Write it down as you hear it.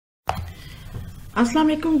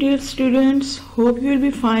Assalamu alaikum dear students, hope you will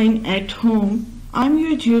be fine at home. I'm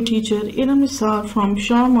your geo teacher Iram Nisar from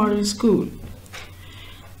Shaw Model School.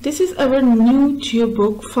 This is our new geo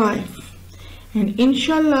book 5 and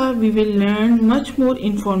inshallah we will learn much more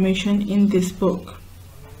information in this book.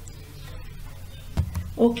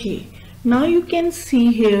 Okay, now you can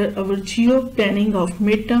see here our geo planning of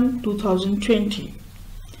midterm 2020.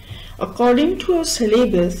 According to our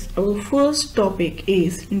syllabus, our first topic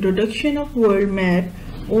is Introduction of World Map,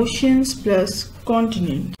 Oceans plus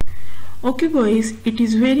Continent. Okay guys, it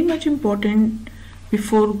is very much important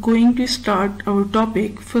before going to start our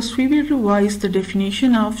topic. First we will revise the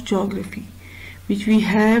definition of geography, which we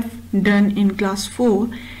have done in class 4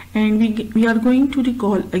 and we are going to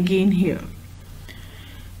recall again here.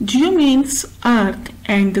 Geo means earth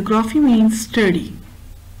and the graphy means study.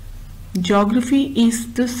 Geography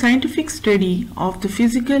is the scientific study of the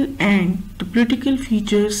physical and the political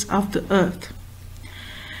features of the earth.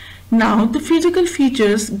 Now, the physical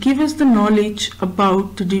features give us the knowledge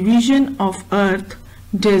about the division of earth,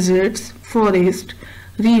 deserts, forest,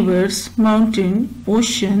 rivers, mountain,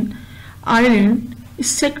 ocean, island,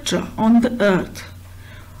 etc. on the earth.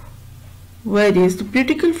 Whereas the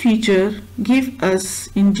political feature give us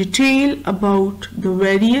in detail about the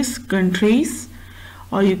various countries,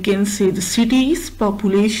 or you can say the cities,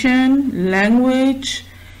 population, language,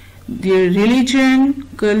 their religion,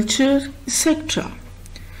 culture, etc.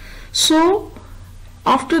 So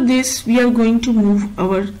after this we are going to move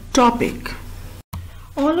our topic.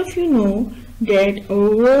 All of you know that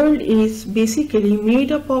our world is basically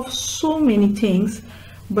made up of so many things,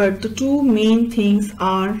 but the two main things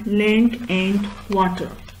are land and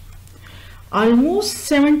water.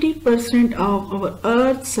 Almost 70% of our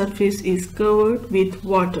Earth's surface is covered with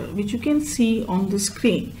water, which you can see on the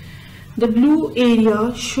screen. The blue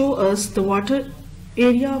area shows us the water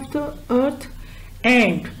area of the Earth,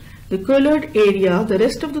 and the colored area, the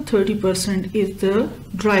rest of the 30%, is the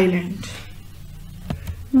dry land.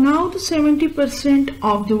 Now the 70%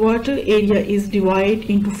 of the water area is divided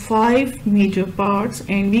into 5 major parts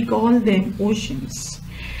and we call them oceans.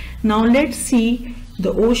 Now let's see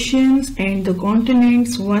the oceans and the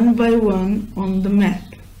continents one by one on the map.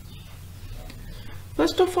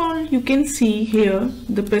 First of all, you can see here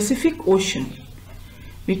the Pacific Ocean,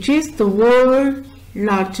 which is the world's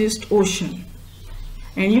largest ocean.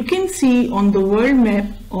 And you can see on the world map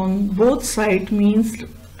on both sides, means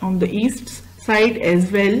on the east side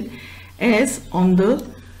as well as on the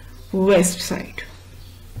west side.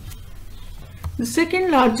 The second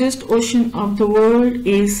largest ocean of the world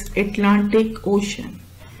is Atlantic Ocean.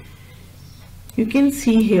 You can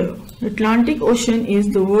see here, Atlantic Ocean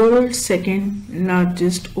is the world's second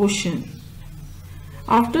largest ocean.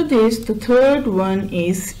 After this, the third one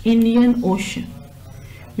is Indian Ocean,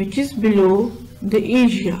 which is below the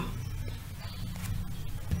Asia.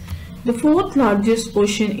 The fourth largest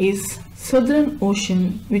ocean is Southern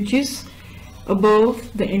Ocean, which is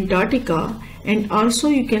above the Antarctica, and also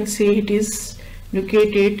you can say it is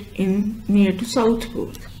located in near to South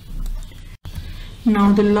Pole.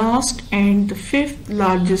 Now the last and the fifth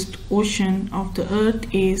largest ocean of the earth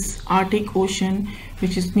is Arctic Ocean,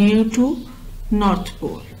 which is near to North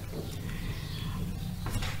Pole.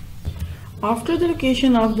 After the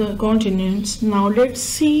location of the continents, now let's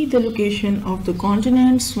see the location of the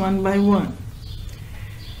continents one by one.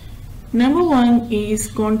 Number 1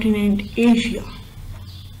 is continent Asia.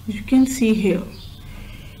 You can see here.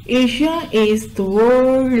 Asia is the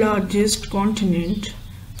world's largest continent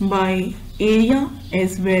by area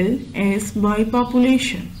as well as by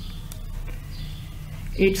population.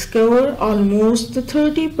 It's covered almost the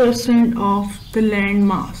 30% of the land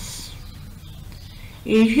mass.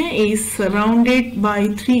 Asia is surrounded by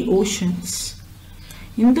 3 oceans.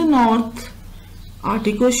 In the north,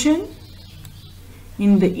 Arctic Ocean.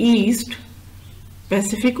 In the east,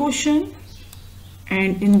 Pacific Ocean,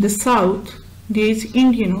 and in the south, there is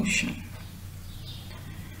Indian Ocean.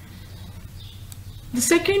 The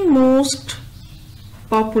second most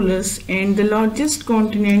populous and the largest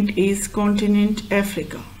continent is continent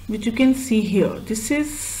Africa, which you can see here. This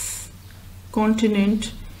is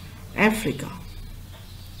continent Africa,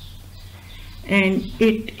 and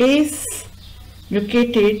it is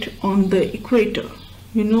located on the equator.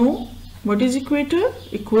 You know what is equator?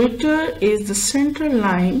 Equator is the central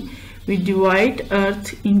line which divides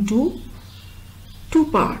Earth into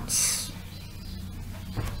 2 parts.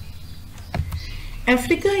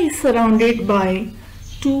 Africa is surrounded by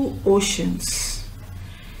 2 oceans.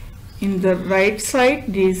 In the right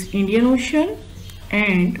side there is Indian Ocean,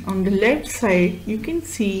 and on the left side you can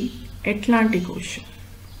see Atlantic Ocean.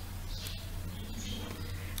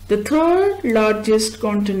 The third largest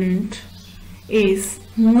continent is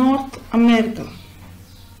North America.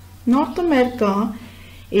 North America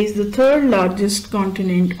is the third largest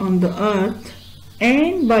continent on the earth,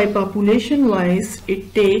 and by population wise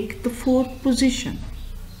it takes the fourth position.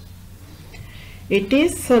 It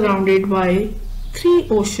is surrounded by three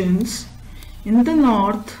oceans. In the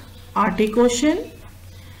north, Arctic Ocean,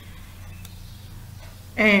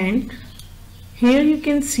 and here you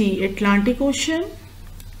can see Atlantic Ocean,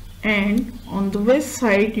 and on the west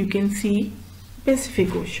side you can see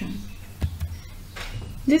Pacific Ocean.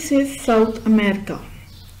 This is South America.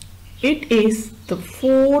 It is the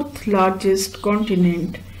fourth largest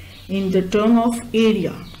continent in the term of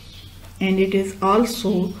area, and it is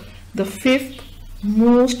also the fifth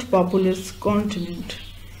most populous continent.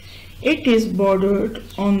 It is bordered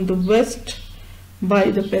on the west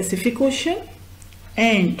by the Pacific Ocean,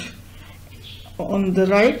 and on the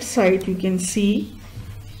right side you can see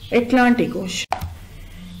Atlantic Ocean.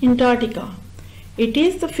 Antarctica. It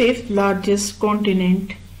is the fifth largest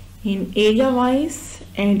continent in area wise,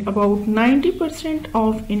 and about 90%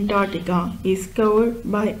 of Antarctica is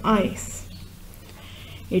covered by ice.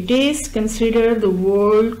 It is considered the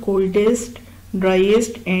world's coldest,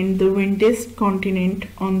 driest and the windiest continent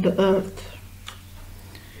on the earth.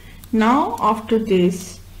 Now after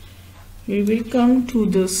this we will come to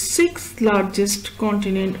the sixth largest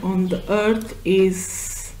continent on the earth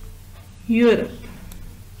is Europe.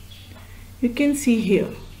 You can see here,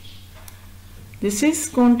 this is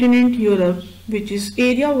continent Europe, which is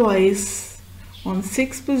area wise on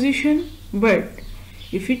 6th position, but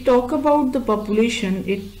if we talk about the population,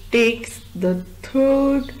 it takes the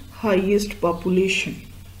third highest population.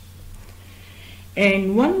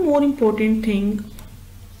 And one more important thing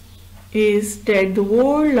is that the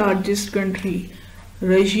world's largest country,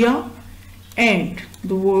 Russia, and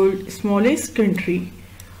the world's smallest country,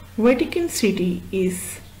 Vatican City,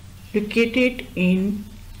 is located in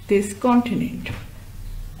this continent.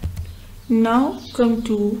 Now come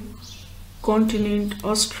to continent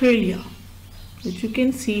Australia, which you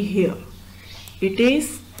can see here. It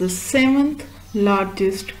is the 7th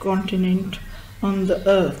largest continent on the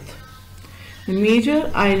earth. The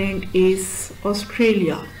major island is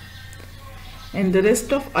Australia, and the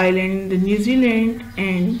rest of island, the New Zealand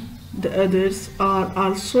and the others, are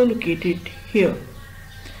also located here.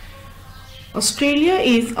 Australia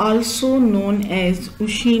is also known as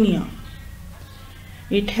Oceania.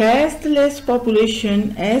 It has the less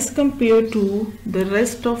population as compared to the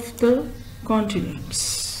rest of the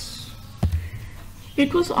continents.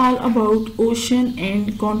 It was all about ocean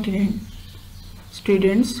and continent.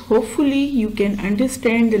 Students, hopefully you can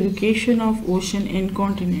understand the location of ocean and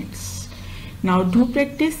continents. Now do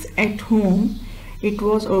practice at home. It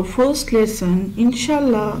was our first lesson.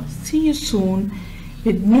 Inshallah, see you soon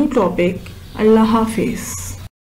with new topic. Allah Hafiz.